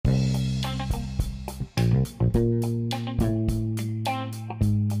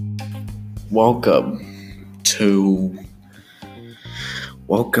Welcome to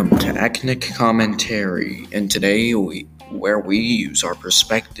Ethnic Commentary, and today where we use our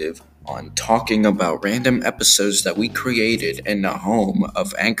perspective on talking about random episodes that we created in the home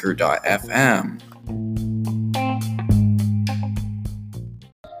of Anchor.fm.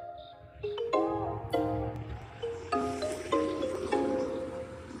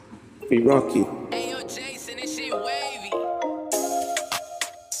 Be Rocky. Hey yo, Jason, this shit wavy.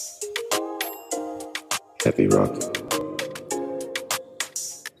 Happy Rocky.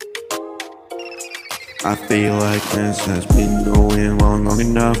 I feel like this has been going on long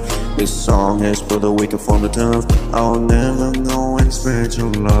enough. This song is for the weak and for the tough. I'll never go and spread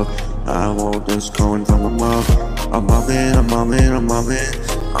your love. I won't just going from above. Above it, above it, above it.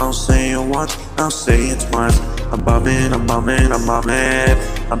 I'll say it once, I'll say it twice. Above it, above it, above it.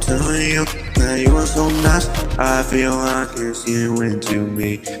 I'm telling you that you are so nice. I feel like it's you into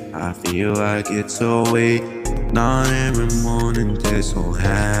me. I feel like it's so weak. Not every morning this will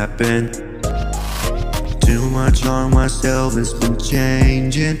happen. Too much on myself has been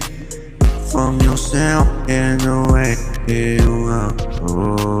changing from yourself and the way you are.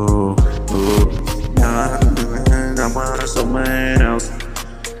 I want someone else.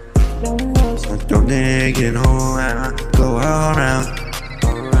 So don't dig it all out, go around.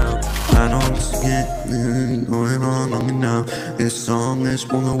 I know this is going on long enough. This song is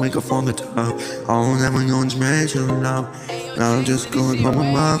for the wake up from the top. All that we're going to make you love. I'll just go from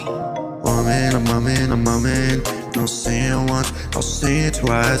above. I'm in. I'll say it once, I'll say it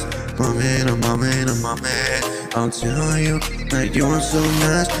twice. I'm in. I'll tell you that you are so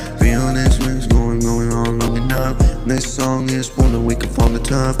nice. Feel this wind's going on long enough. This song is for the weak and for the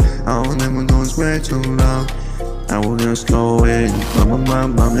tough. All that we're going to spread your love. I will just go in. I'm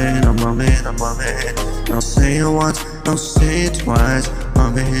in. I'll say it once, I'll say it twice.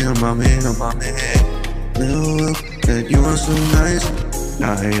 I'm in. Know that you are so nice.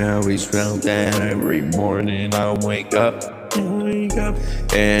 I always felt that every morning I wake up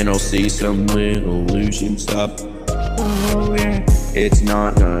and I'll see some little illusion stop. Oh yeah, it's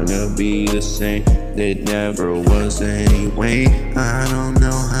not gonna be the same. It never was anyway. I don't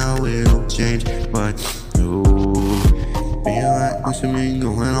know how it'll change, but feel like this has been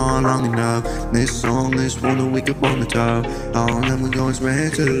going on long enough. This song is for the weak up on the top. All that we're going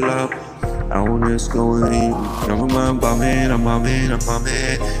spread to love. I will just go in. I'm in.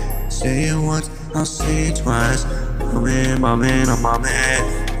 Say it once, I'll say it twice. I'm in.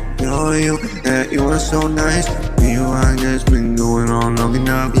 Know you that you are so nice. Feel like it's been going on long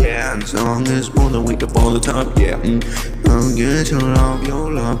enough. Yeah, and song is for the weak up on the top. Yeah, I'll get your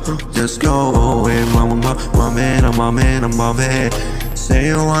love. Just go in. I'm in. Say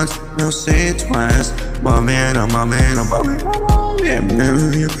it once, I'll say it twice. I'm in. Yeah,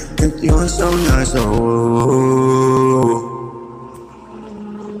 you're so nice. Oh.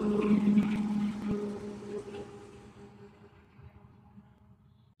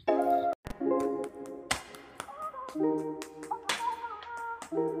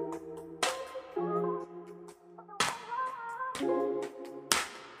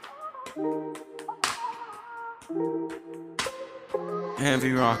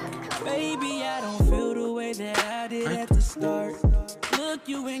 Heavy Rock. Baby, I don't feel the way that I did at the start. Look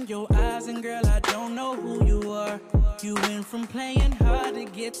you in your eyes and girl, I don't know who you are. You went from playing hard to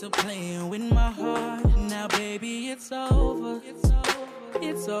get to playing with my heart. Now baby, it's over.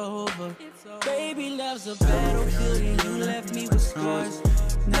 It's over. Baby, love's a battlefield and you left me with scars.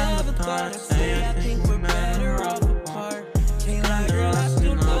 Never thought I'd say I think we're better off apart. Can't lie, girl, I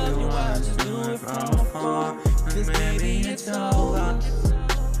still love you. I just do it from afar. Cause baby, it's over.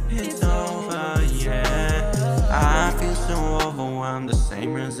 It's over, yeah. I feel so overwhelmed, the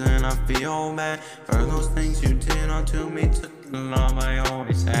same reason I feel bad for those things you did onto me. Took the love I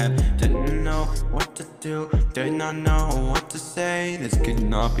always had. Didn't know what to do, did not know what to say. This could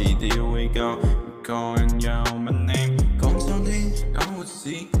not be the way we go. Going, yo, my name. Going so deep, I would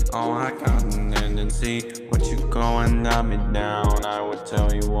see. Oh, I got an tendency. What you going at me down, I would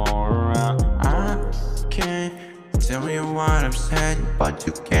tell you all around. I can't tell you what I've said, but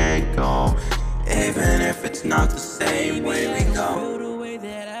you can't go. Even if it's not the same way we go. Feel the way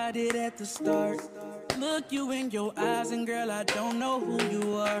that I did at the start. Look you in your eyes and girl, I don't know who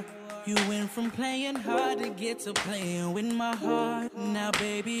you are. You went from playing hard to get to playing with my heart. Now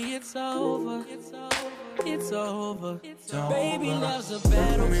baby, it's over. It's over. Baby, love's a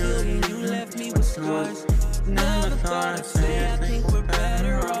battlefield and you left me with scars. Never thought I'd say I think we're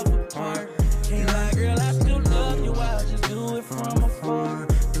better off apart. Can't lie, girl, I still love you. I'll just do it from afar.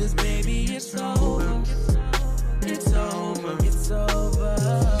 Cause baby, it's over.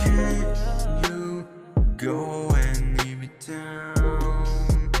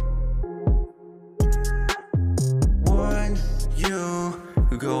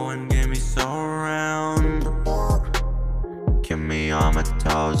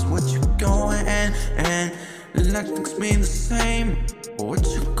 knows what you going and nothing's mean the same. What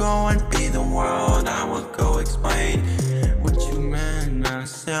you going be the world, I will go explain what you meant. I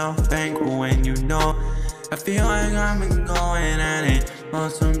self-thankful when you know I feel like I've been going at it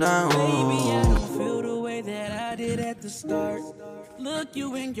most of the time. Baby, I don't feel the way that I did at the start. Look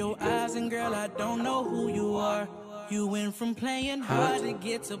you in your eyes and girl, I don't know who you are. You went from playing hard to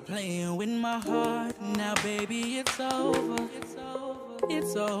get to playing with my heart. Now baby, it's over.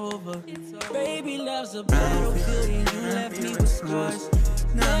 It's over. Baby, love's a battlefield and you left me with scars.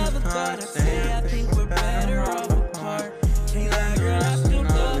 Never thought I'd say I think we're better off apart. Can't lie, girl, I still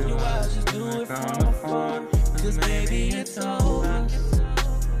love you, I'll just do it from afar. Cause baby, it's over.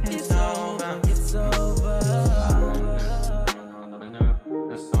 It's over. It's over.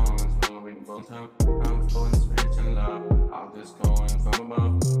 This song is full, we can both have. I'm full in speech and love. I'll just go in from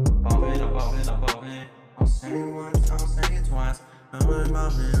above. Above it, above it, above it. I'll say it once, I'll say it twice. I'm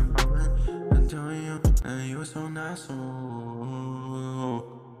above it, and telling you that you were so nice. Ooh.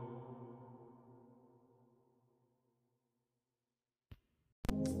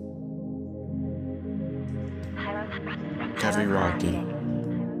 Heavy Rocky.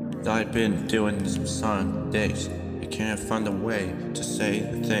 I've been doing some Sundays. I can't find a way to say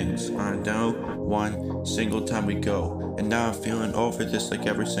the things I know one single time we go. And now I'm feeling over this like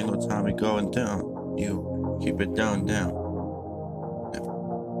every single time we go and down. You keep it down now.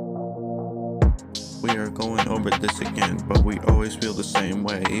 We are going over this again, but we always feel the same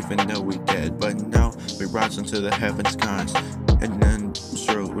way, even though we dead. But now we rise into the heaven skies, and then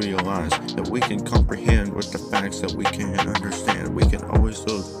sure realize that we can comprehend with the facts that we can't understand. We can always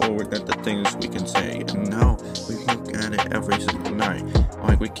look forward at the things we can say, and now we look at it every single night,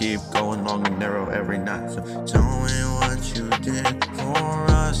 like we keep going long and narrow every night. So tell me what you did for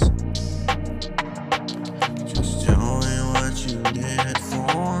us. Just tell me what you did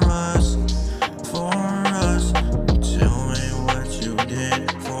for us. For us, tell me what you did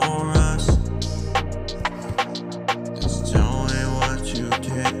for us. Just tell me what you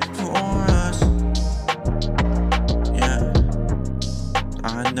did for us. Yeah,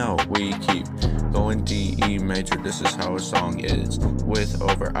 I know we keep going D, E major, this is how a song is. With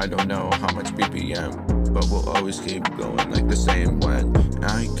over, I don't know how much BPM, but we'll always keep going like the same when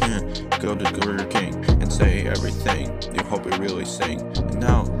I can't go to Burger King and say everything you hope we really sing. And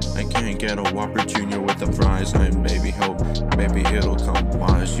now I can't get a Whopper Jr. with the fries. I maybe hope, maybe it'll come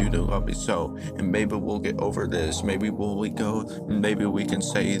wise you to love me so. And maybe we'll get over this. Maybe we go, maybe we can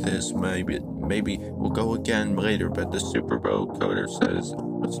say this. Maybe we'll go again later. But the Super Bowl coder says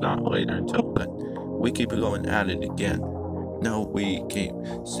it's not later until then. We keep going at it again. No, we keep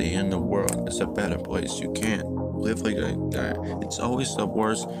seeing the world as a better place. You can't live like that. It's always the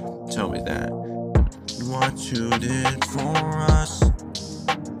worst. Tell me that. What you did for us.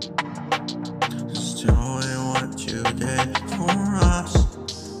 Just tell me what you did for us.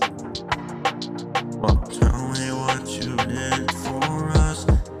 Well, tell me what you did for us.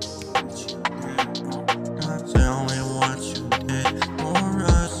 Tell me what you did for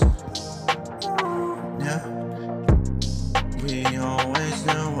us. Yeah. We always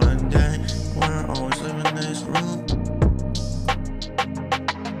knew one day we're always living this room.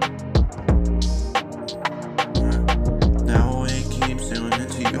 Now we keep zooming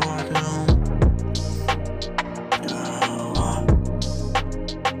into your doom.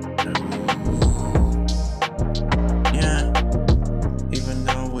 Yeah. Even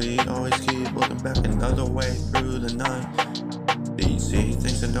though we always keep looking back another way through the night. You see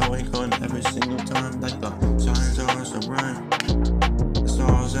things that don't wake on every single time, like the signs are so bright. The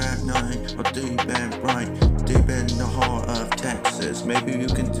stars at night are deep and bright, deep in the heart of Texas. Maybe you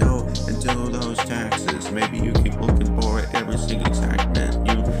can tell until those taxes. Maybe you keep looking for it every single exact minute.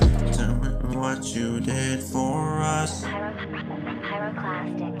 You tell me what you did for us. Tell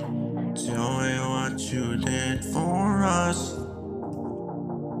me what you did for us.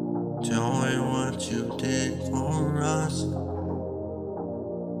 Tell me what you did for us.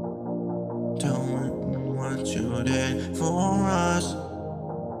 Tell me what you did for us.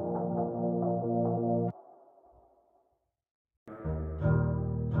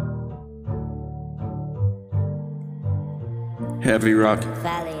 Heavy Rocky.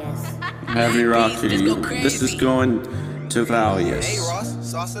 Valius. Heavy Rocky. This is going to Valius. Hey Ross,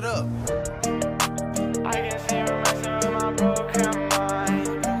 sauce it up. I can see her messing with my broken mind.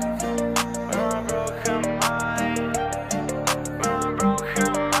 With my broken mind. With my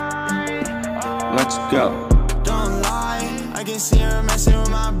broken mind. Oh. Let's go. Don't lie, I can see her messing with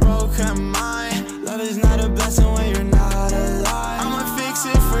my broken mind. Love is not a blessing when you're not alive. I'ma fix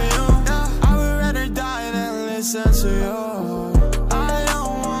it for you. I would rather die than listen to you. I don't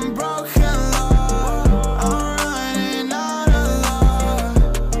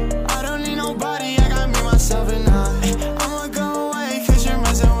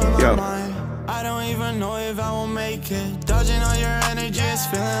even know if I will make it. Dodging all your energy, it's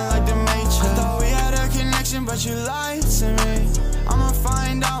feeling like the Matrix. I thought we had a connection, but you lied to me. I'ma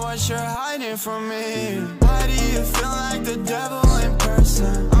find out what you're hiding from me. Why do you feel like the devil in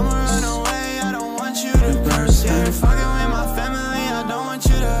person? I'ma run away, I don't want you to burst. Yeah, you're fucking with my family, I don't want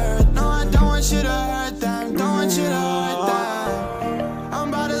you to hurt. No, I don't want you to hurt them, don't want you to hurt them. I'm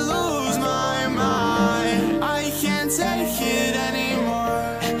about to lose my mind, I can't take it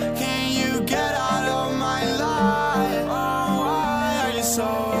anymore. Can you get out of my life? Oh, why are you so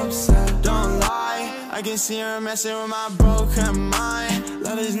upset? Don't lie, I can see you're messing with my broken mind.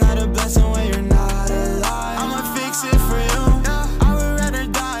 Love is not a blessing when you're not alive. I'ma fix it for you, I would rather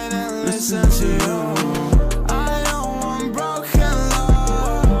die than listen to you. I don't want broken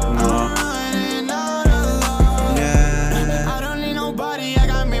love, I'm running out of love. I don't need nobody, I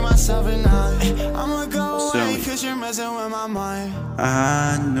got me, myself and I. I'ma go away cause you're messing with my mind.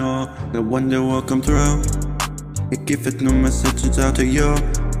 I know the one that will come through. It give it no messages out to you.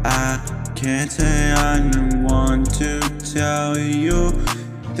 I can't say I didn't want to tell you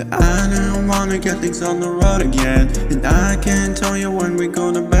that I didn't wanna get things on the road again. And I can't tell you when we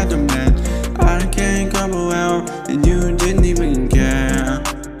go to bed tonight. I can't go out and you didn't even care,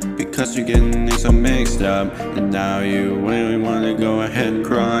 because you're getting things so mixed up. And now you really wanna go ahead and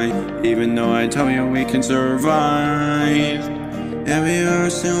cry, even though I tell you we can survive. And we are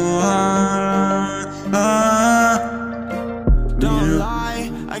still Don't lie,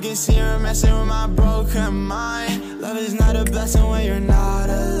 I can see you're messing with my broken mind. Love is not a blessing when you're not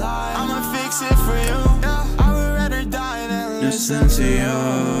alive. I'ma fix it for you, I would rather die than listen to you.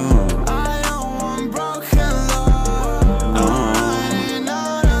 I don't want broken love, I'm running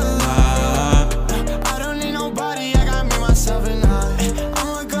out of love. I don't need nobody, I got me, myself and I.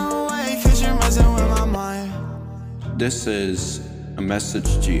 I'ma go away cause you're messing with my mind. This is a message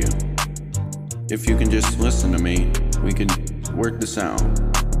to you. If you can just listen to me, we can work this out.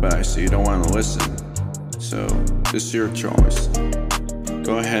 But I see you don't want to listen, so this is your choice.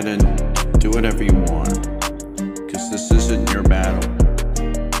 Go ahead and do whatever you want, cause this isn't your battle.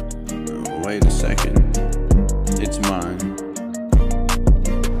 Wait a second, it's mine.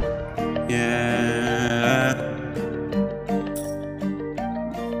 Yeah.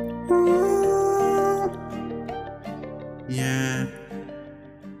 Yeah.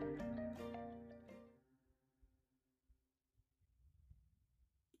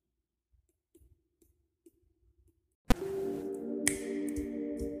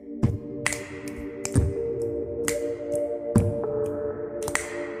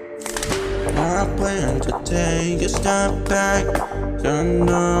 I plan to take a step back, turn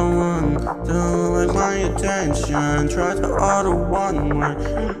no one to like my attention. Try to order one word,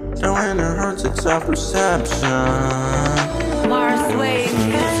 then when it hurts it's self-perception. Mars Wave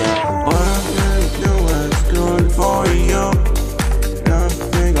Music. What I'm gonna do is good for you.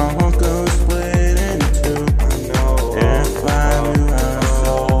 Nothing I won't go split into. If I knew how to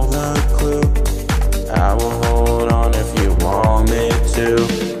solve the clue, I will hold on if you want me to.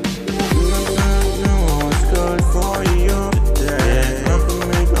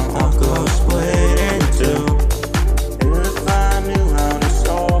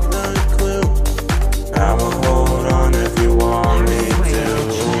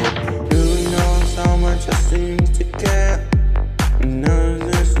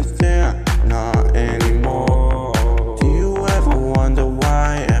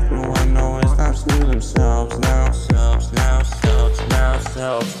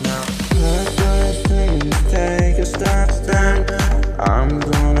 I'm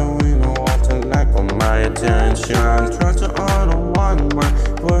gonna win a war to lack of my attention. Try to order one word,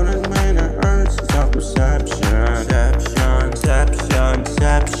 but it's when it hurts, it's self-perception.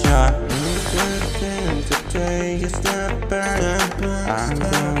 Deception. To take a step back, I'm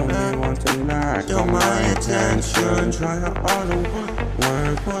gonna want to lack of my attention. Try to order one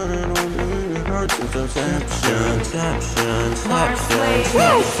word, but it only hurts, it's deception.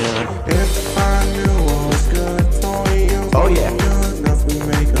 If I knew what was good for you, oh yeah.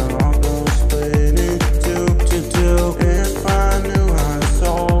 If I knew how to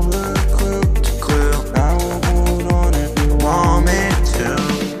solve the clue, I will hold on if you want me to.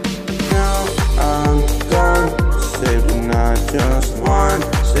 Now I'm gonna save not just one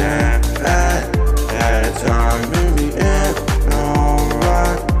step at a time. Maybe it's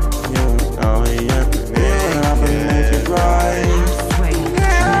alright. You know you have to make it right.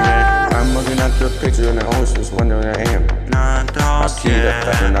 I'm looking at the picture in the oceans, wondering where I am. I see the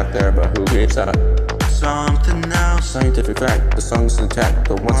factor not there, but who gives that up? Something else. Scientific fact, the song's intact.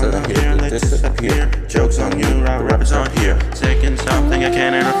 The ones that I hear, they disappear. Jokes on you, rappers on here. Taking something I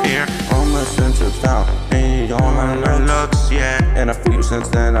can't interfere. All my since 2000. And you all my looks, yeah. And a few since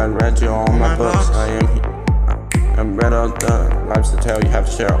then I read you all my books. I am here. And read all the lives to tell you have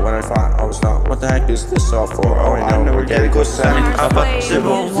to share. When I find I was not, what the heck is this all for? Oh, I know we're getting close to setting up a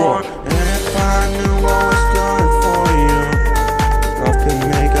civil war. And if I knew what was good for you, love could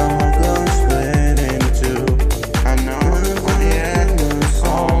make a whole girl split in two. I know what the end was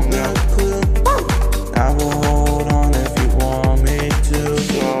all the clue. I will hold on if you want me to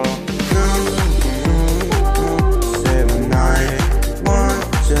go. 7, 9, 1,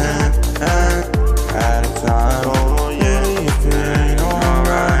 10, at a time. Oh yeah, you feel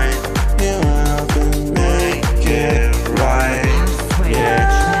alright. You have to make it right.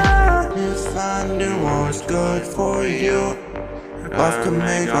 Yeah. If I knew what was good for you, love could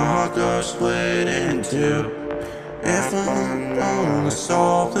make a heart go split in two. If I wanna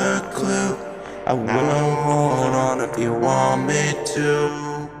solve the clue, I will hold on if you want me to.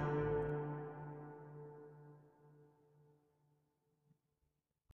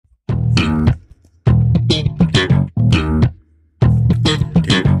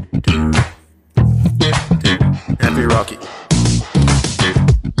 Happy Rocky.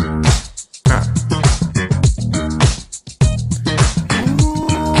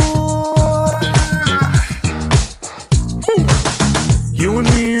 You and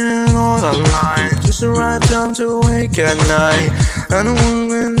me and all the line, just the right time to wake at night. I don't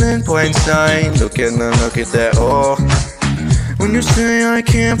want to in plain sight. Look at that, oh. When you say I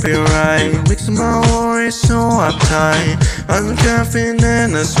can't be right, makes my worries so uptight. I'm caffeine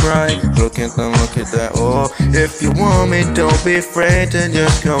and a Sprite. Look at that, oh. If you want me, don't be afraid to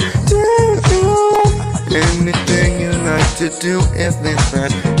just go do anything you like to do if it's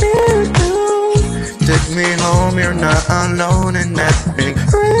fast. Take me home, you're not alone in that big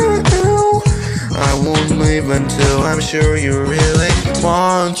room. I won't leave until I'm sure you really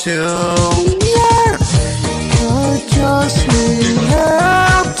want to. Yeah. I just need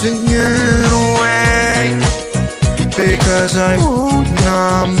help to get away, because I won't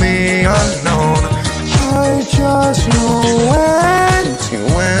not be alone. I just know when to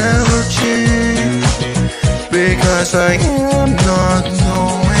ever change, because I am not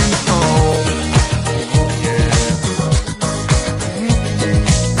going home.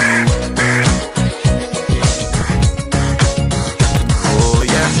 Oh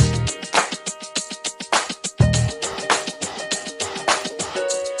yeah.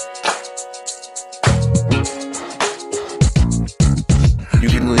 You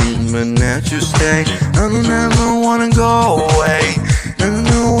can leave me that you stay. I don't ever wanna go away. And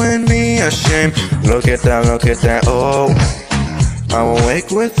know and be ashamed. Look at that, oh. I will wake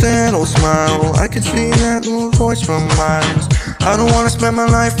with that old smile. I can see that little voice from miles. I don't wanna spend my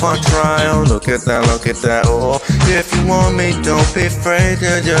life on trial. Look at that, oh. If you want me, don't be afraid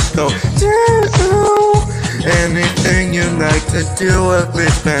to just go do anything you like to do if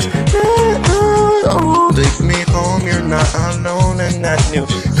it's best. Oh, take me home, you're not alone in that new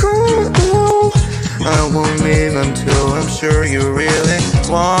crew. I won't leave until I'm sure you really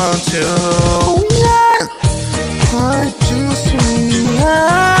want to. Yeah. I just need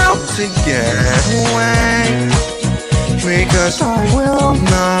help to get away, because I will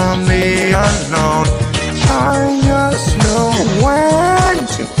not be alone. I just know when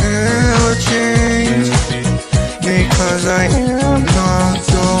to ever change, because I am not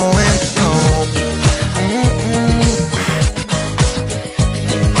going home.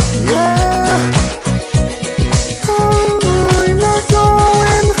 Yeah, I'm not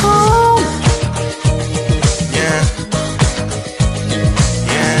going home. Yeah,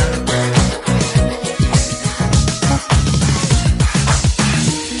 yeah.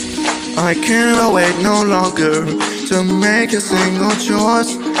 I can't wait no longer to make a single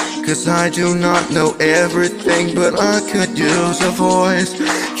choice, 'cause I do not know everything, but I could use a voice.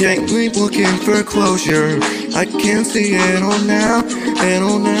 Can't keep looking for closure. I can see it all now,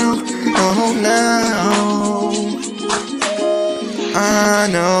 oh now. I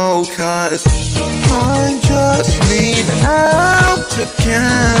know, 'cause I just need help to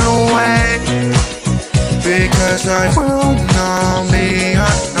get away, because I will not be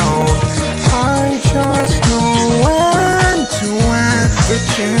alone. I just know when to ever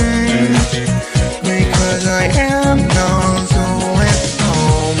change, because I am not going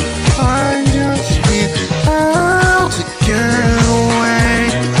home. I just need help to get away,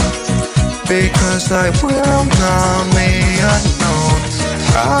 because I will not be alone.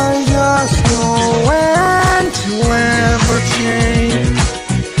 I just know when to ever change,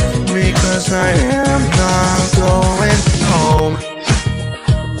 because I am not going home.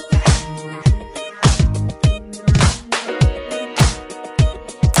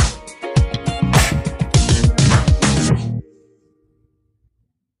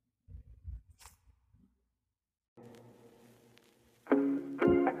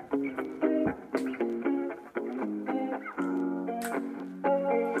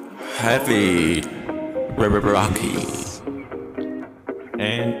 Heavy Rocky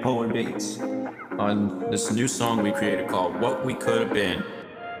and Poet Beats on this new song we created called What We Could Have Been.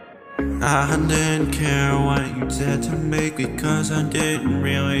 I didn't care what you said to me because I didn't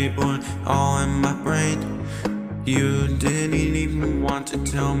really put all in my brain. You didn't even want to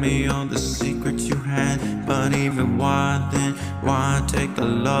tell me all the secrets you had. But even why then, why take the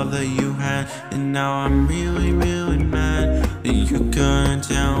love that you had? And now I'm really, really mad that you couldn't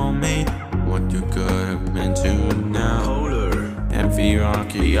tell me what you could have been to now. Heavy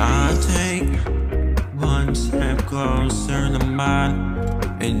Rocky, I take one step closer to mine.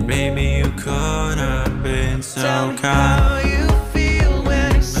 And maybe you could have been so kind. How you feel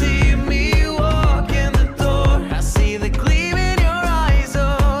when you see me walk in the door? I see the gleam in your eyes,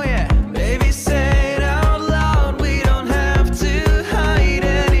 oh yeah. Baby, say it out loud, we don't have to hide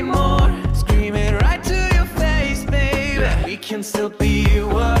anymore. Scream it right to your face, baby. We can still be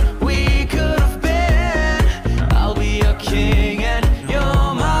what we could have been. I'll be your king and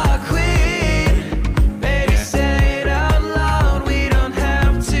you're my queen. Baby, say it out loud, we don't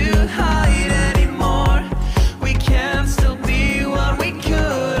have to hide anymore. We can still be what we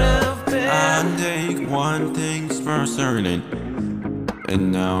could have been. I think one thing's for certain,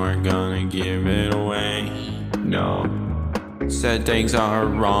 and now we're gonna give it away. No, said things are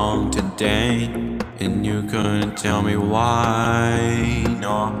wrong today, and you couldn't tell me why.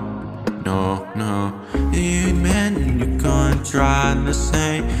 No. You meant you couldn't try to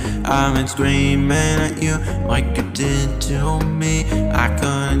say I've been screaming at you like you did to me. I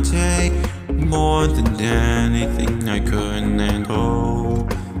couldn't take more than anything I couldn't handle.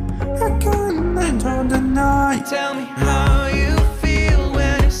 I couldn't handle the night. Tell me how you feel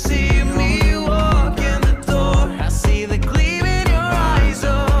when you see me walk in the door. I see the gleam in your eyes,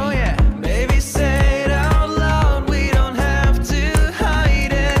 oh yeah. Baby, say it out loud, we don't have to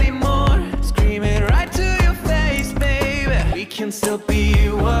hide anymore. Scream it right to your face, baby. We can still be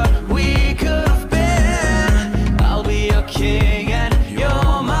what we could have been. I'll be your king and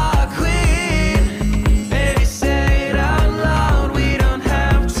you're my queen. Baby, say it out loud, we don't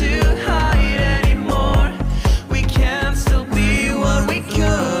have to hide anymore. We can still be what we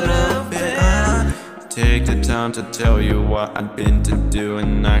could have been. Take the time to tell you what I've been to do,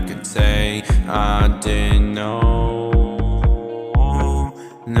 and I could say I didn't know.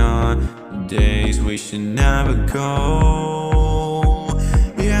 No, days we should never go.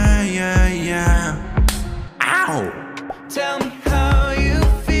 Yeah. Ow! Tell me how you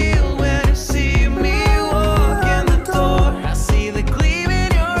feel when you see me walk in the door. I see the gleam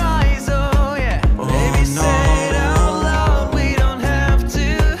in your eyes, oh yeah. Baby, say it out loud, we don't have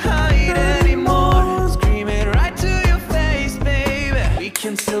to hide anymore. Scream it right to your face, baby. We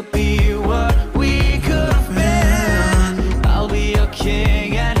can still be what we could have been. I'll be your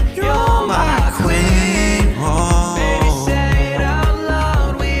king and you're my queen. Baby, say it out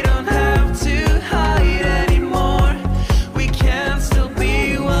loud, we don't have to hide anymore. We can still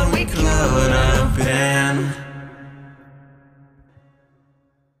be what we could have been.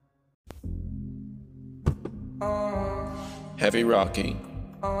 Heavy Rocky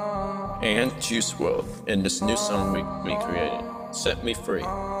and Juice WRLD in this new song we created, Set Me Free.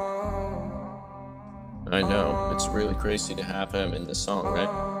 I know, it's really crazy to have him in the song, right?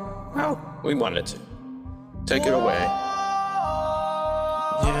 Well, we wanted to. Take it away.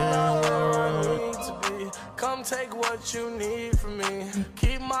 Come take what you need from me.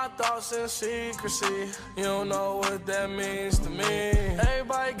 Keep my thoughts in secrecy. You don't know what that means to me.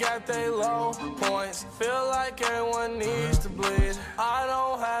 Everybody got their low points. Feel like everyone needs to bleed. I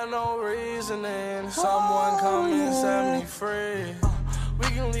don't have no reasoning. Someone come and set me free. We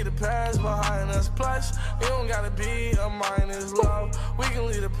can leave the past behind us. Plus, we don't gotta be a minus love. We can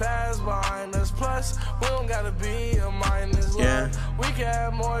leave the past behind us. Plus, we don't gotta be a minus love. We can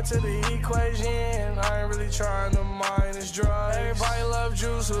add more to the equation. I ain't really trying to minus drugs. Everybody love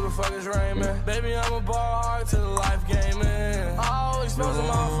Juice, who the fuck is Raymond? Baby, I'm a ball hard to the life gaming. All exposing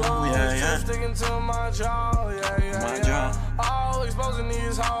my flow, just sticking to my jaw. All exposing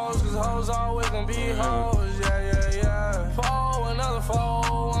these hoes, cause hoes always gonna be hoes. Fall another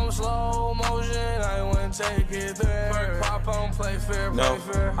foe, I'm slow motion, I wouldn't take it there. Pop on, play fair, play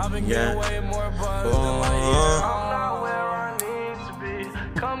fair. I've been getting way more buzz than like I'm not where I need to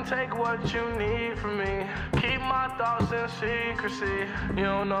be. Come take what you need from me. Keep my thoughts in secrecy. You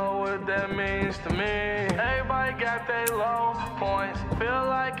don't know what that means to me. Everybody got their low points. Feel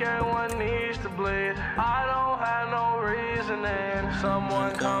like everyone needs to bleed. I don't have no reasoning.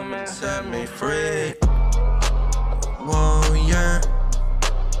 Someone come and set me free. Whoa, yeah.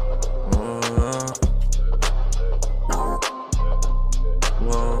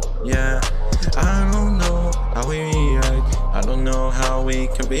 Whoa. Yeah, I don't know how we react. I don't know how we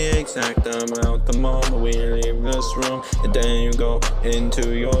can be exact about the moment we leave this room, and then you go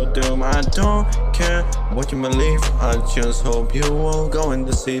into your doom. I don't care what you believe, I just hope you won't go and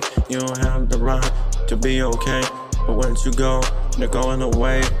deceive. You have the right to be okay, but once you go, they're going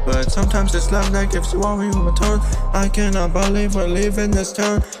away. But sometimes it's love that gives you all you return. I cannot believe we're leaving this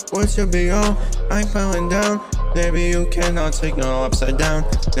town. What should be all I'm falling down. Baby, you cannot take it all upside down.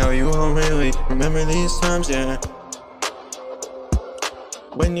 Now you won't really remember these times, yeah.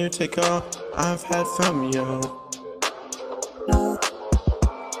 When you take all I've had from you.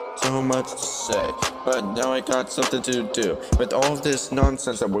 So much to say, but now I got something to do with all of this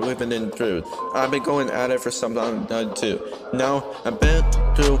nonsense that we're living in through. I've been going at it for some time too. Now I've been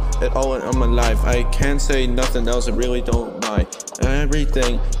through it all in my life. I can't say nothing else, I really don't lie.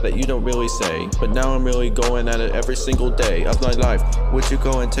 Everything that you don't really say, but now I'm really going at it every single day of my life. Would you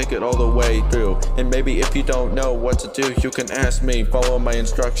go and take it all the way through? And maybe if you don't know what to do, you can ask me, follow my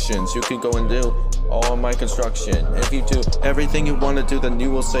instructions. You can go and do all my construction. If you do everything you want to do, then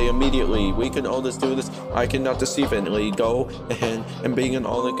you will say immediately, we can all just do this, I cannot deceivingly. Go ahead and bring in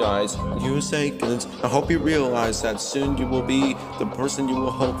all the guys, you say goods. I hope you realize that soon you will be the person you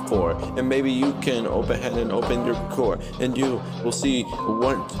will hope for. And maybe you can open ahead and open your core, and you will see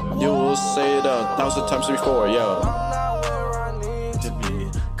what you will say it 1,000 times before, yo. I'm not where I need to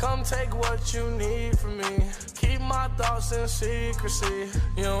be. Come take what you need from me. Keep my thoughts in secrecy.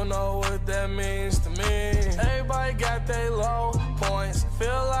 You don't know what that means to me. Everybody got their low points.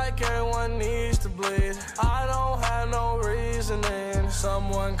 Feel like everyone needs to bleed. I don't have no reasoning.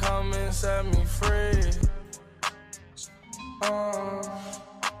 Someone come and set me free.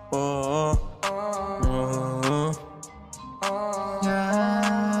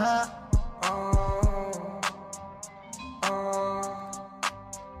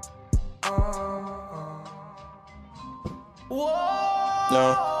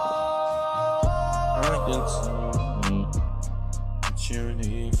 No, I can see what you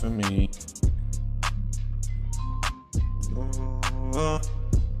need from me.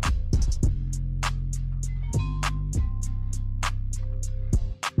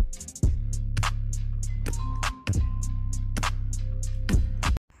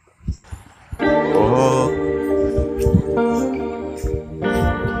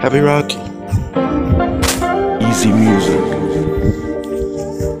 Happy Rocky. Easy music.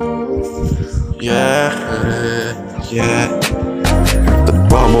 Yeah. The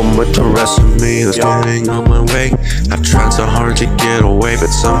problem with the rest of me is getting on my way. I've tried so hard to get away, but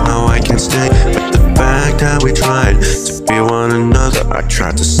somehow I can't stay. But the fact that we tried to be one another, I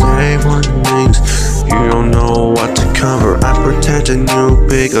tried to say one things you don't know what to cover. I'm protecting you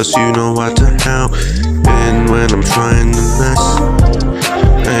because you know what to help. And when I'm trying to mess,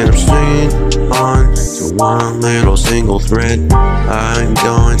 and I'm stringing on to one little single thread, I'm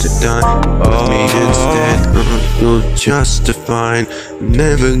going to die with me instead. You'll justify,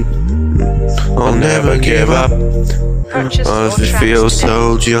 I'll never give up. Purchase your It tracks feels today.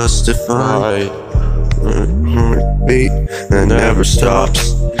 so justified. Heartbeat that never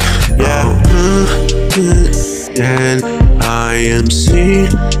stops. Yeah. And I am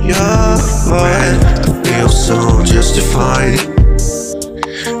seeing your red. I feel so justified.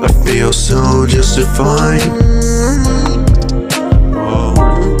 I feel so justified.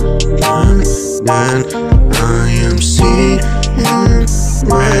 And I am seeing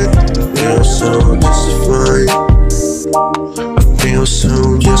red. I feel so justified. I feel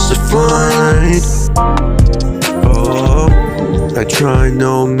so justified. I try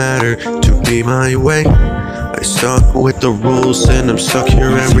no matter to be my way. I stuck with the rules and I'm stuck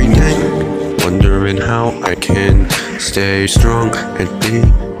here every day, wondering how I can stay strong and be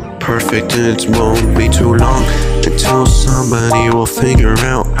perfect. It won't be too long until somebody will figure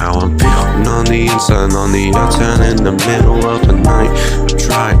out how I'm feeling on the inside, on the outside, in the middle of the night. I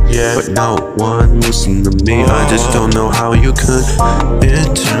tried, but no one listened to me. I just don't know how you could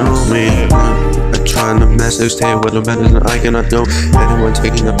into me. I tried to message, stay with them better than I cannot know anyone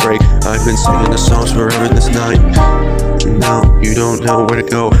taking a break. I've been singing the songs forever this night. Now you don't know where to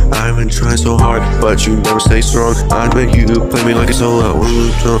go. I've been trying so hard, but you never stay strong. I bet you play me like a solo.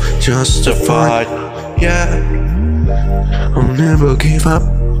 Justified, yeah. I'll never give up.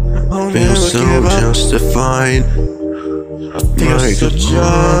 Feel so justified. I feel so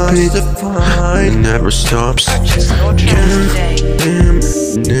justified. It never stops. Purchase your tracks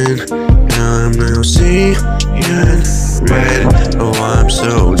today. I'm now seeing red. Oh, I'm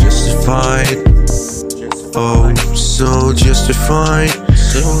so justified. Oh, so justified.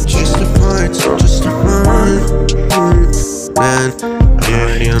 So justified. So justified. Man, I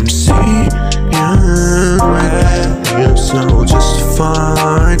I'm seeing when you're so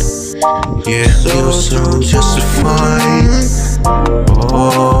justified. Yeah, you're so justified.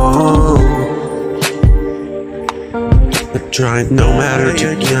 Oh, I tried no matter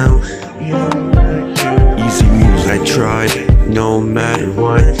to go. Easy music, I tried no matter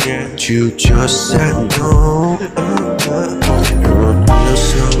what. You just said no. You're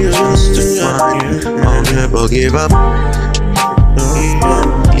so justified. I'll never give up.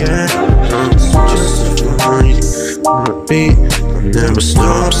 Yeah, I'm so justified. My beat never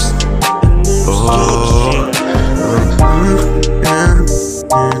stops. Oh, yeah.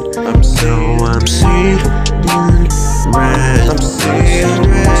 I'm seeing red. I'm seeing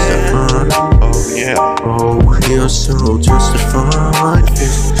red. Oh yeah. Oh, you're so justified.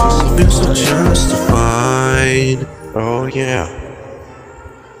 You're so justified. Oh yeah.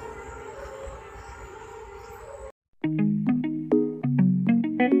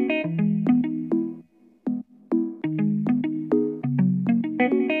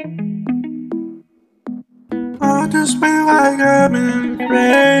 I just feel like I've been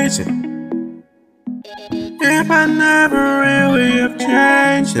crazy. If I never really have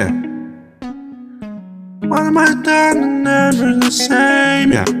changed, yeah. What am I done and never the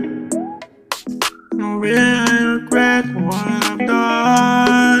same, yeah. I really regret what I've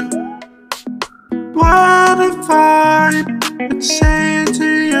done. What if I could say it to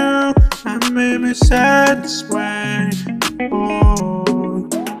you and made me sad this way? Oh,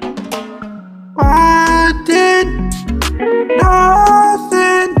 I did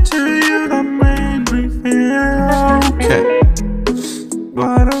nothing to you that made me feel okay.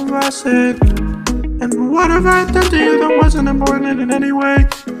 What have I said? And what have I done to you that wasn't important in any way?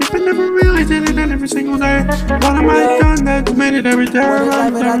 If I never really did it every single day, what have I done that made it every time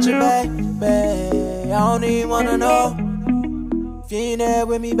I'm done you? Babe, I don't even wanna know if you ain't there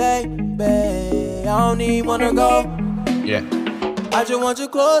with me, babe. I don't even wanna go. Yeah. I just want you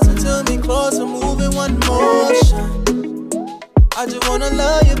closer to me, closer, moving one motion. I just wanna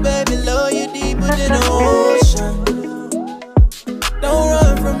love you, baby, love you deeper than the ocean. Don't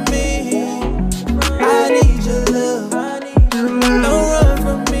run from me, I need your love. Don't run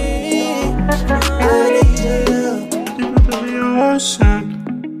from me, I need your love. Deeper than the ocean.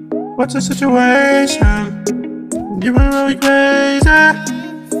 What's the situation? You were really crazy.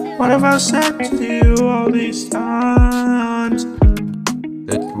 What have I said to you all these times?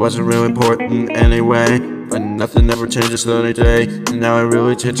 It wasn't real important anyway, but nothing ever changes the other day. And now I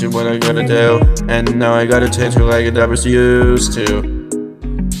really change what I gotta do. And now I gotta change it like I never used to.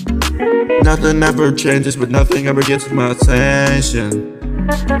 Nothing ever changes, but nothing ever gets my attention.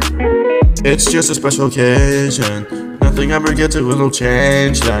 It's just a special occasion. Nothing ever gets a little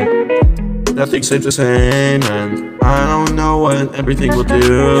change, and nothing stays the same. And I don't know what everything will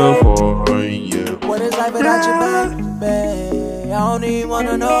do for you. What is life without you, babe? I don't even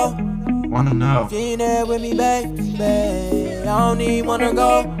wanna know. Wanna know? If you ain't there with me, babe. I don't even wanna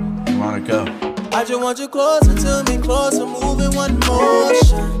go. You wanna go? I just want you closer to me, closer, moving one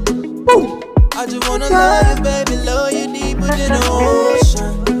motion. I just wanna love you, baby, love you deeper than the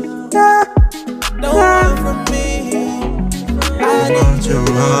ocean. Don't run from me, I need your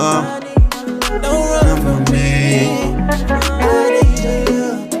love. Don't run from me, I need your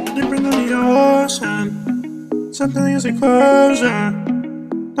love. Deeper than the ocean, something is a closure.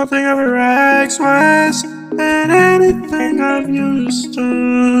 Nothing ever acts worse than anything I've used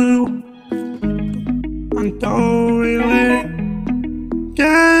to. I don't really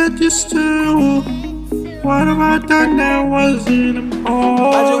get used to. What have I done that wasn't important?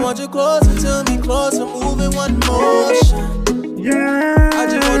 I just want you closer to me, closer, moving one motion. Yeah. I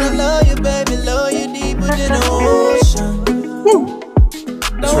just wanna love you, baby, love you deeper than the ocean.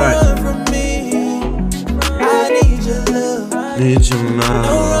 That's Don't right. run from me, I need your love. Need your Don't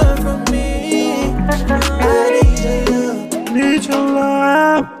love. run from me, I need your love. Need your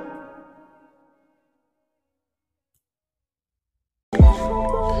love.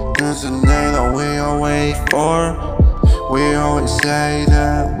 It's the day that we all wait for. We always say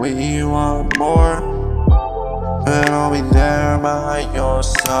that we want more, but I'll be there by your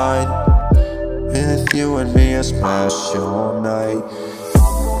side. With you and me a special night.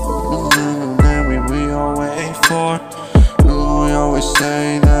 That we all wait for. We always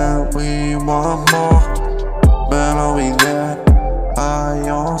say that we want more, but I'll be there by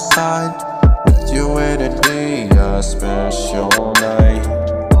your side. With you and me a special night.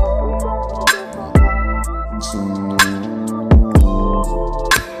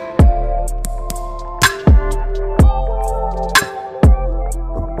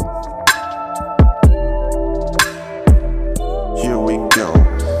 Here we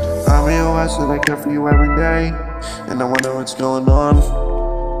promise that I care for you every day, and I wonder what's going on.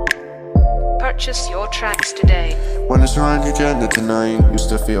 Purchase your tracks today. When it's around your agenda tonight, used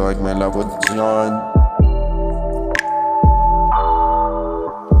to feel like my love was gone.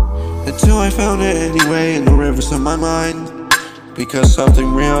 Until I found it anyway in the rivers of my mind, because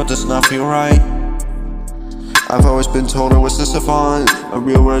something real does not feel right. I've always been told it was just a fun, a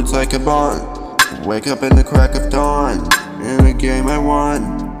real word's like a bond. Wake up in the crack of dawn, in a game I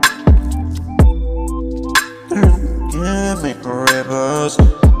won. Give me ripples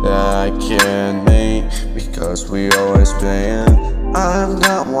that I can't make, because we always been. I'm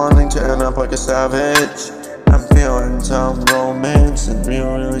not wanting to end up like a savage. I'm feeling some romance and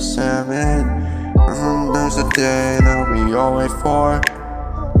really savage. There's a day that we all wait for.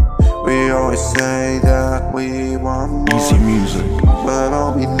 We always say that we want more. Easy music. But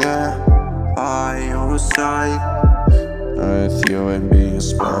I'll be there by your side. With you and me a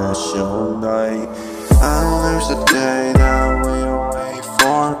special night. And there's a day that we all wait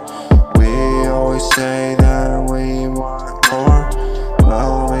for. We always say that we want more.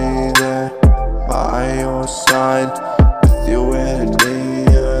 I'll be there by your side. With you and me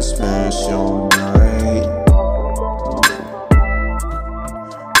a special night.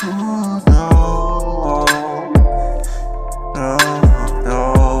 Oh no, no, no,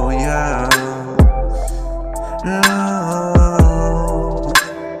 yeah, no.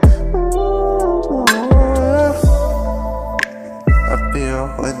 I feel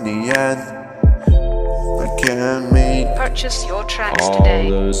in the end I can't meet Purchase your tracks all today.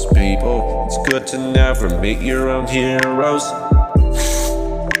 those people. It's good to never meet your own heroes.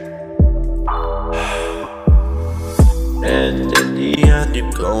 And in the end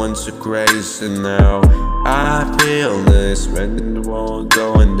you go into grace. And now I feel this when the world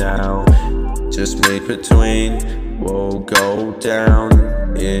going down. Just made between will go down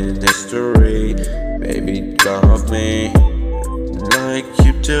in history. Baby, love me like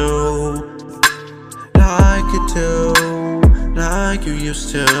you do, like you do, like you used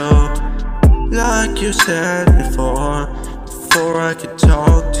to, like you said before I could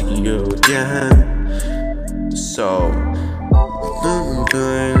talk to you again. So,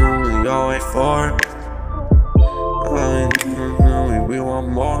 we all wait for. We want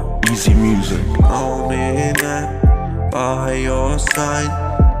more. Easy music. I'll be there by your side.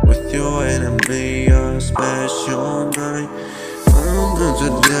 With you and me a special night. There's a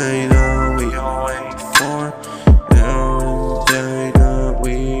day that we all wait for. There's a day that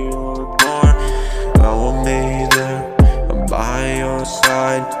we want more. I will be there by your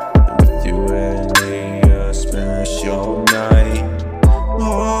side. With you and me a special night.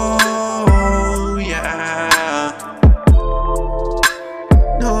 Oh yeah.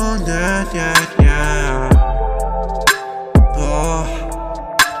 No, yeah, yeah, yeah. Oh,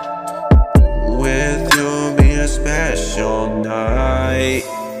 with you be a special night.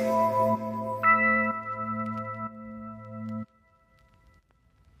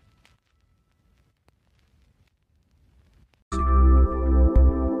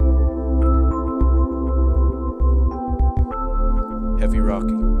 Heavy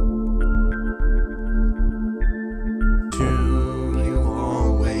Rocky. Do you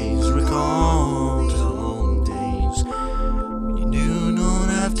always recall the old days when you knew not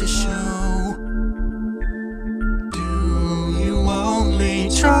have to show? Do you only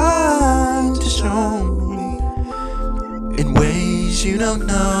try to show me in ways you don't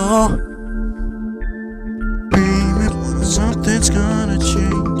know? Baby, something's gonna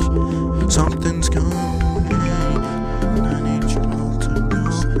change. Something's gonna change. And I need you all to go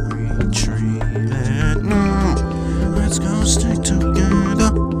retreat it. No, let's go stick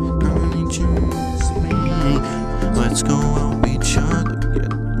together. I need you with me. Let's go help each other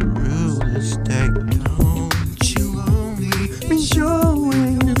get through this day. Don't you only be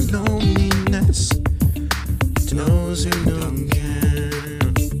showing loneliness to those who don't care.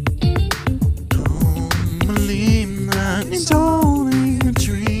 Don't believe that it's only a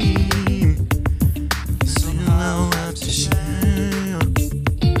dream.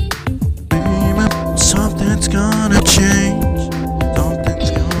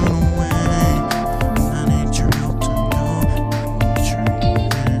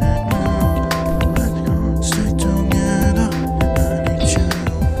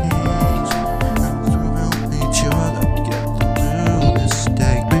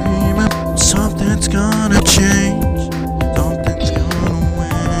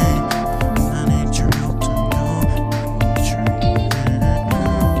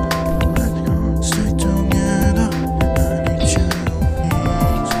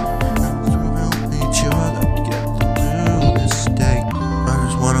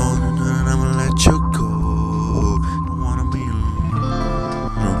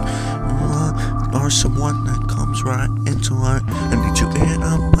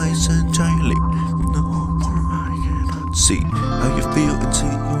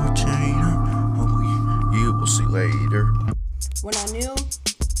 When I knew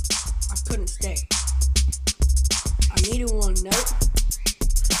I couldn't stay, I needed one note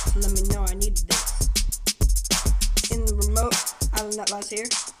to let me know I needed this. In the remote island that lies here,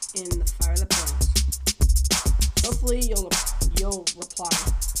 in the fire that burns. Hopefully you'll reply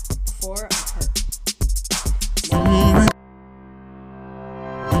before I'm hurt.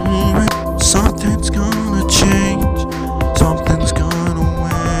 Something's gonna change, something's gonna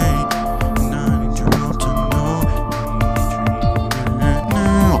wait, and I need your love to know me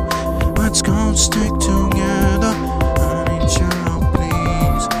now. Let's go stick together, I need your help,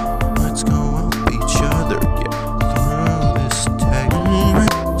 please. Let's go help each other get through this day.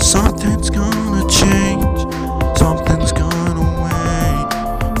 Something's gonna change, something's gonna wait,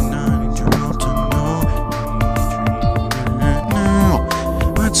 and I need your love to know me now.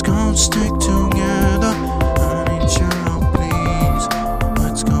 Let's go stick together, I need your help, please.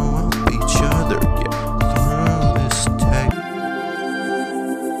 Let's go help each other get through this day.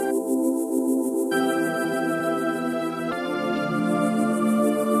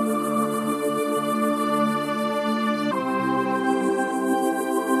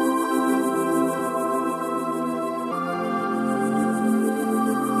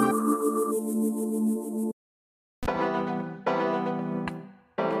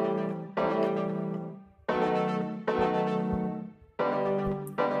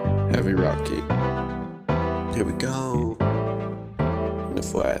 Heavy Rocky. Here we go. In the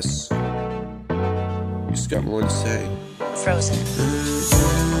flash. You just got more to say. Frozen.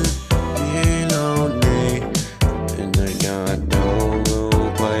 Be lonely, and I got no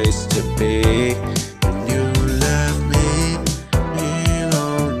place to be. And you left me be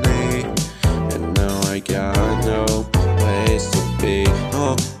lonely, and now I got no place to be.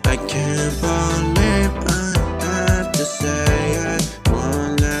 Oh, I can't believe I had to say it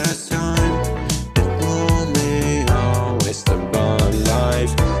one last time. It blew me all, wasted my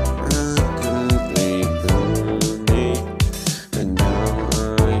life. Complete lonely, and now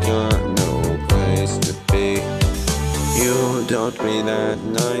I got no place to be. You dumped me that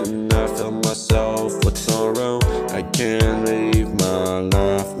night, and I filled myself with sorrow. I can't live my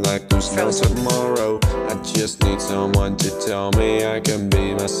life like there's no tomorrow. I just need someone to tell me I can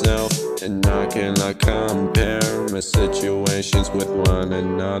be myself, and I cannot compare my situations with one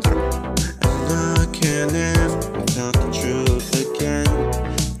another. And I can't live without the truth again,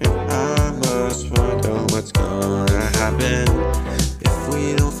 and I must wonder what's gonna happen if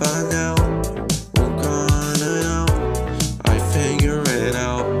we don't find out. We're gonna know. I figure it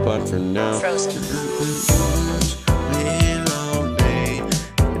out, but for now, Frozen. be lonely,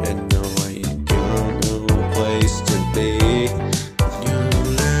 and no, I got no place to be. You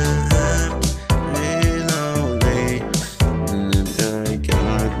left me lonely, and I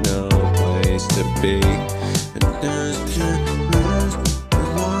got no place to be. And there's just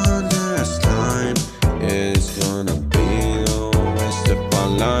one last time. It's gonna be the waste of my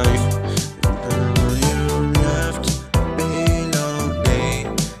life. And now you left me lonely,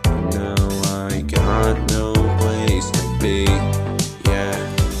 and now I got no place to be. Yeah,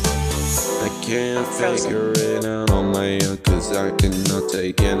 I can't figure it out on my own, cause I cannot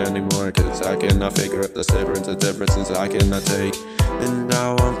take it anymore. Cause I cannot figure out the differences I cannot take. And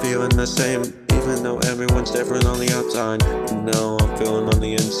now I'm feeling the same, even though everyone's different on the outside. And now I'm feeling on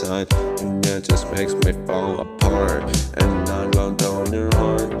the inside, and that just makes me fall apart. And I won't own your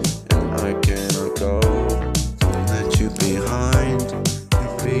heart, and I cannot go let you behind.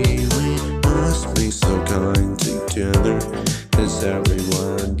 Maybe we must be so kind together, cause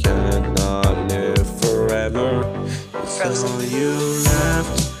everyone cannot live forever. So you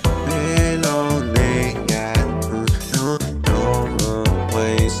left me lonely, yeah, no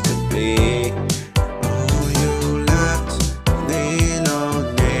place to be. Oh, you left me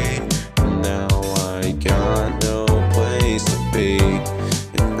lonely, now I got no place to be.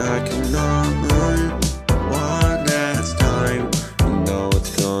 And I cannot learn one last time. No,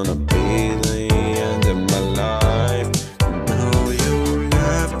 it's gonna be the end of my life. No, you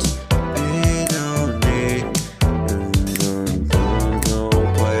left me lonely, and no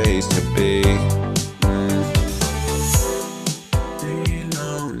place to be. Be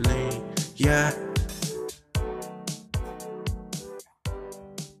lonely, yeah.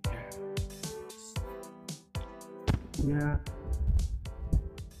 Yeah.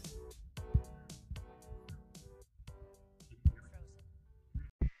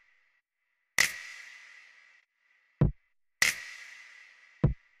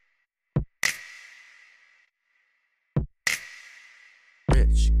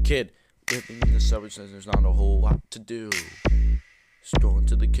 Rich kid living in the suburbs says there's not a whole lot to do. Stroll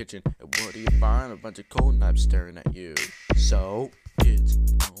into the kitchen, and what do you find? A bunch of cold knives staring at you. So, kids,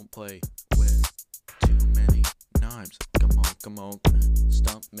 don't play with too many knives. Come on,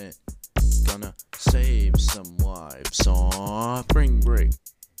 stump me. Gonna save some lives. Aw, spring break.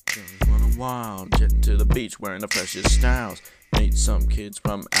 Running wild, jetting to the beach wearing the freshest styles. Meet some kids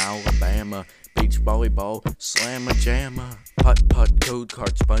from Alabama. Beach volleyball, slammer jammer. Putt, code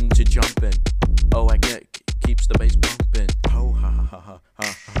card, spongy jumping. Oh, I get keeps the bass bumping. Oh, ha ha ha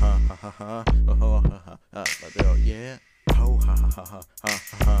ha ha ha ha ha. Oh, ha ha ha ha. Yeah. Oh, ha ha ha ha ha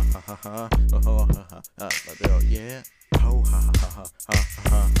ha ha ha. Oh, ha ha ha. Yeah. Oh, ha ha ha ha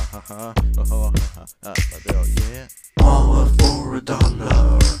ha ha ha. Oh, ha ha. Yeah. Holla for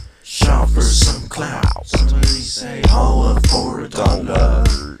 $1. Shout for some clout. Somebody say holla for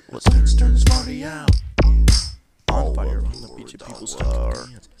 $1. Let's turn this party out. On fire on the beach, people start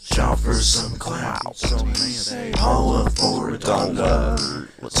to dance. Shout for some clout. Somebody say holla for $1.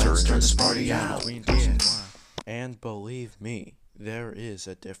 Let's turn this party out. And believe me, there is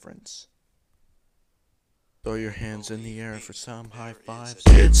a difference. Throw your hands in the air for some high fives.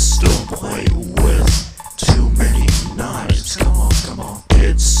 Kids don't play with too many knives. Come on.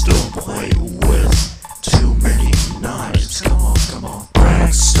 Kids don't play with too many knives. Come on. Brag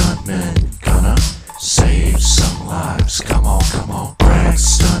stuntmen gonna save some lives. Come on. Brag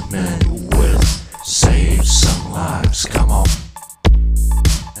stuntmen with save some lives. Come on.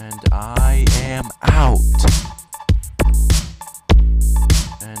 And I am out.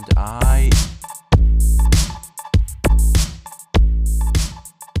 And I...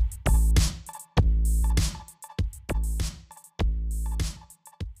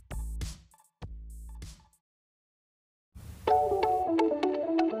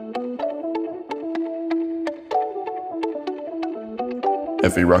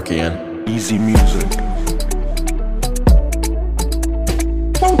 Heavy Rocky and Easy Music.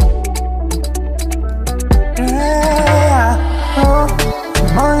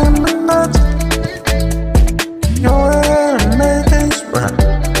 Miami nuts. Your hair made things right.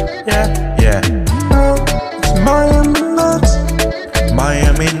 Yeah. It's Miami nuts.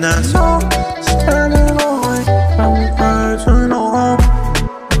 Miami nuts. Standing away from the birds who know home.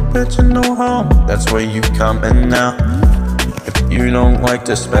 Bet you know home. That's where you coming now. If you don't like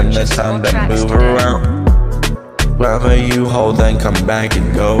to spend the time, then move around. Wherever you hold, then come back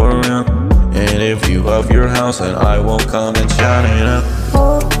and go around. And if you love your house, then I will come and shout it out.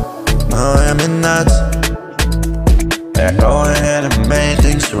 Miami nuts. Yeah, go ahead and make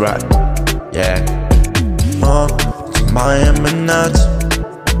things right. Yeah. It's Miami nuts.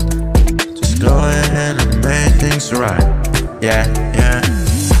 Just go ahead and make things right. Yeah.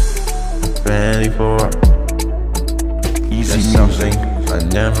 Ready for easy something I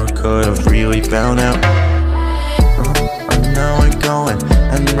never could have really found out. I'm now going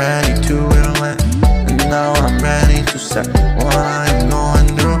and ready to relent. And now I'm ready to set what I'm going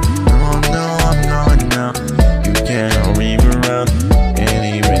through. No, I'm going now. You can't leave around. And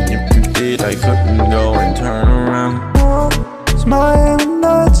even if you did, I couldn't go and turn around. It's Miami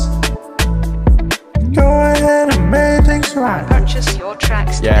nuts. Go ahead and make things right. Purchase your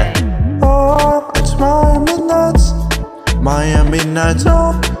tracks today. It's Miami nuts. Miami nights,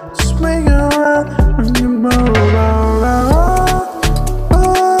 just make it around when you move around.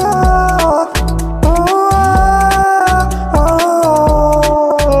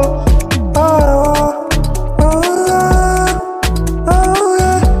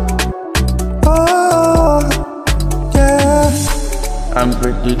 I'm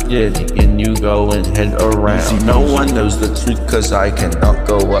pretty dizzy and you go and head around. No one knows the truth cause I cannot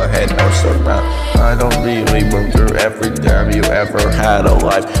go ahead or surround. I don't really move through every time you ever had a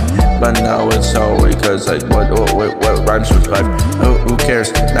life. But now it's always cause what rhymes with life. Oh, who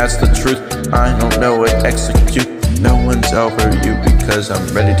cares? That's the truth. I don't know it, execute. No one's over you because I'm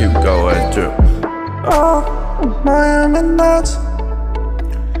ready to go and through. Miami nuts.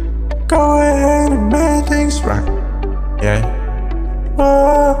 Go ahead and make things right. Yeah.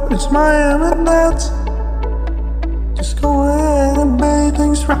 It's Miami nuts. Just go ahead and make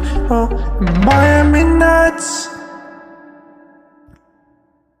things right. Miami nuts.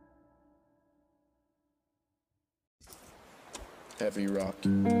 Heavy rock.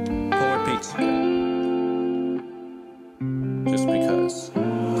 Polar Pizza. Just because.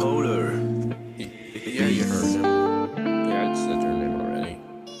 Polar. Yeah, you heard him. Yeah, I said your name already.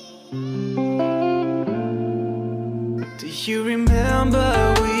 Do you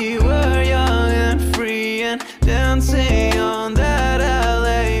remember we were young and free and dancing on that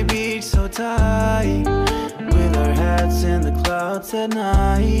LA beach so tight, with our hats in the clouds at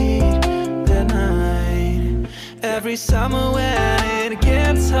night, Every summer when it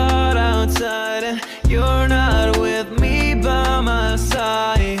gets hot outside and you're not with me by my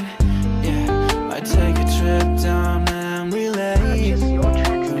side, yeah, I take a trip down memory lane. We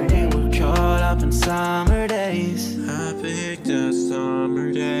were caught up in summer days. I picked a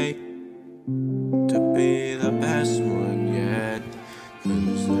summer day to be the best one yet,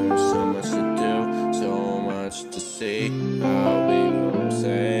 'cause there's so much to do, so much to see. I'll be home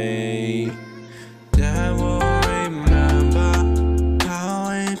safe. Dad will remember how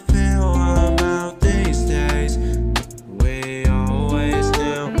we feel about these days. We always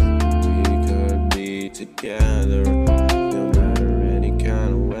knew we could be together, no matter any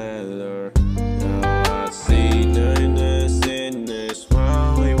kind of weather. Now I see darkness in this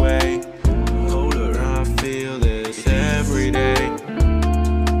lonely way. I feel this every day.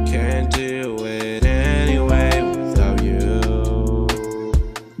 Can't do it anyway without you.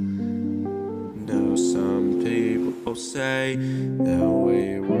 Now some people say that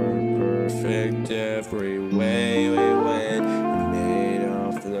we were perfect every way we went and made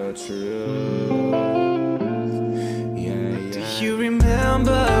off the truth. Yeah. Do you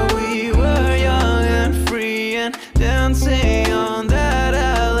remember we were young and free and dancing on that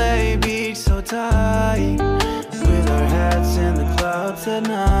LA beach so tight, with our heads in the clouds at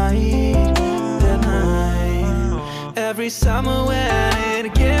night, Every summer when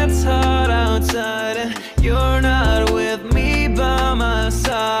it gets hot outside and you're not with me by my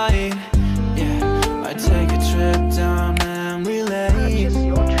side, yeah, I take a trip down memory lane.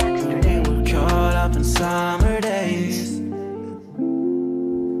 We were caught up in summer days.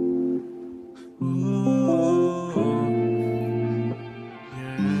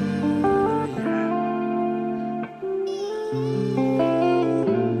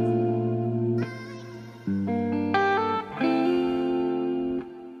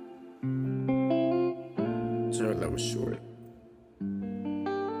 Sorry, that was short.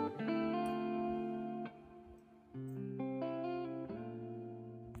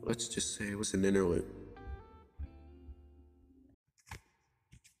 Let's just say it was an interlude.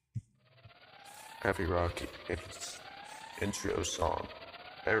 Heavy Rocky, it's intro song,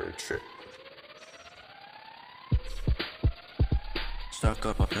 Error Trip. Stuck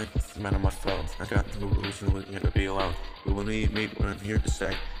up, I man on my phone. I got no rules and we're gonna be alone. We will need me when I'm here to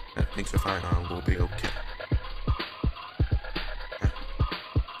say that things are fine, we'll be okay.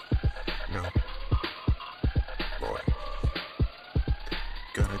 No. Boy.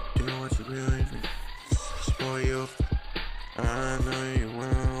 Gotta do what you really for you. I know you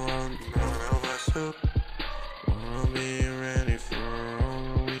want none of us up. Wanna be ready for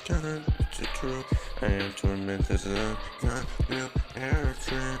all we got. It's true. I am to admit this is a not real error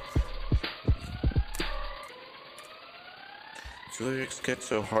trip. Lyrics get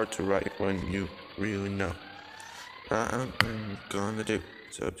so hard to write when you really know. I'm gonna do.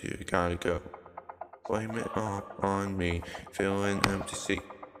 It's up to you, gotta go. Blame it all on me. Feel an empty seat.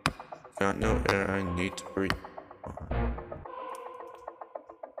 Got no air, I need to breathe.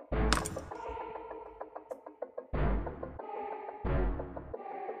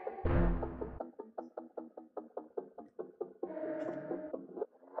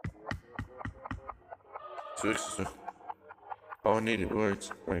 All I needed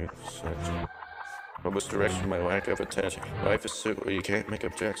words. No misdirection, my lack of attention. Life is so you can't make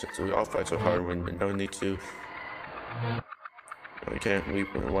objections. We all fight so hard when there's no need to. I can't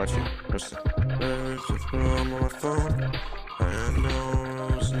weep when I watch you. I'm on my phone. I know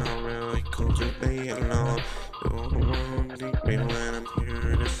it's not really cool to be alone. You won't leave me when I'm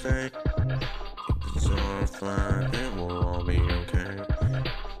here to say it's all fine, it will all be okay.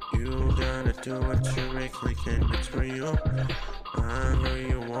 You gotta do what you really can, it's for you. I know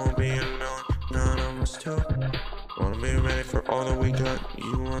you won't be alone, none of us too. Wanna be ready for all that we got,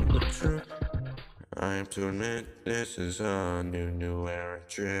 you want the truth. I have to admit, this is a new era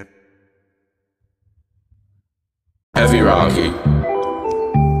trip. Heavy Rocky.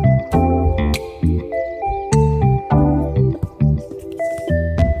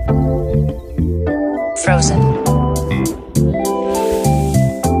 Frozen.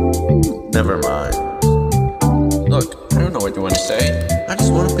 Never mind. Look, I don't know what you want to say. I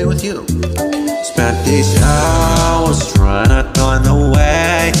just want to be with you. Spent these hours trying to find a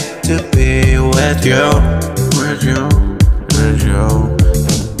way to be with you. With you, with you.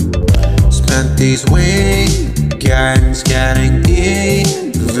 Spent these weekends getting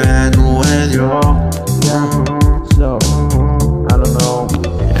even with you. So, I don't know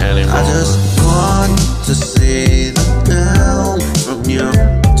anymore. I just want to see the film from you.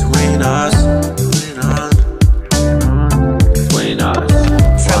 Between us,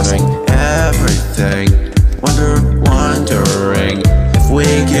 wondering everything. Wonder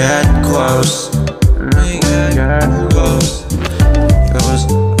get close. We get close. I was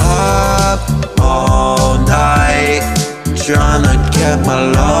up all night trying to get my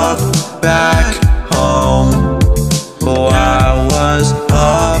love back home. Oh, I was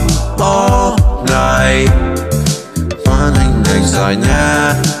up all night finding things I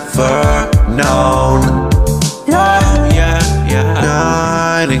never known.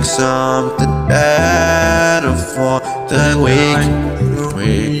 Finding something better for the week.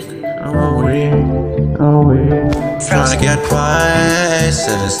 Trying to get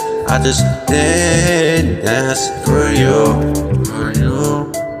places I just did this for you.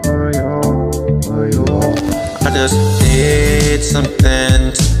 I just need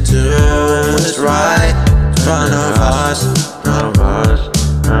something to do what's right in front of us.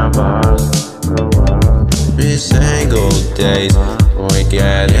 Every single day we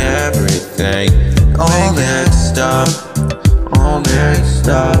get everything all mixed up.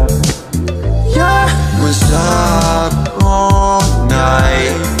 Yeah, was up all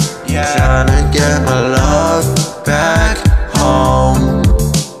night trying to get my love back home.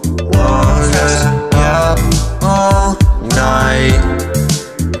 Was up all night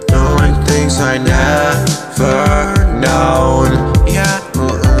doing things I never known.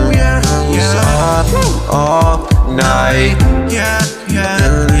 Was up all night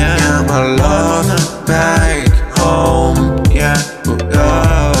trying to get my love back home. I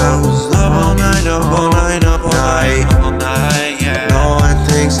was up all night, knowing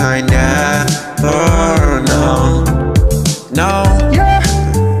things I never known.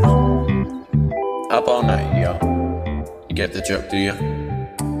 Up all night, yo. You get the joke, do you?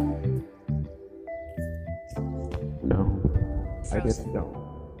 No, I guess no.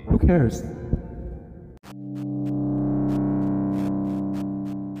 Who cares?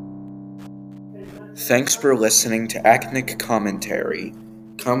 Thanks for listening to Acnic Commentary.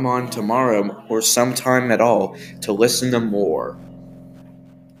 Come on tomorrow or sometime at all to listen to more.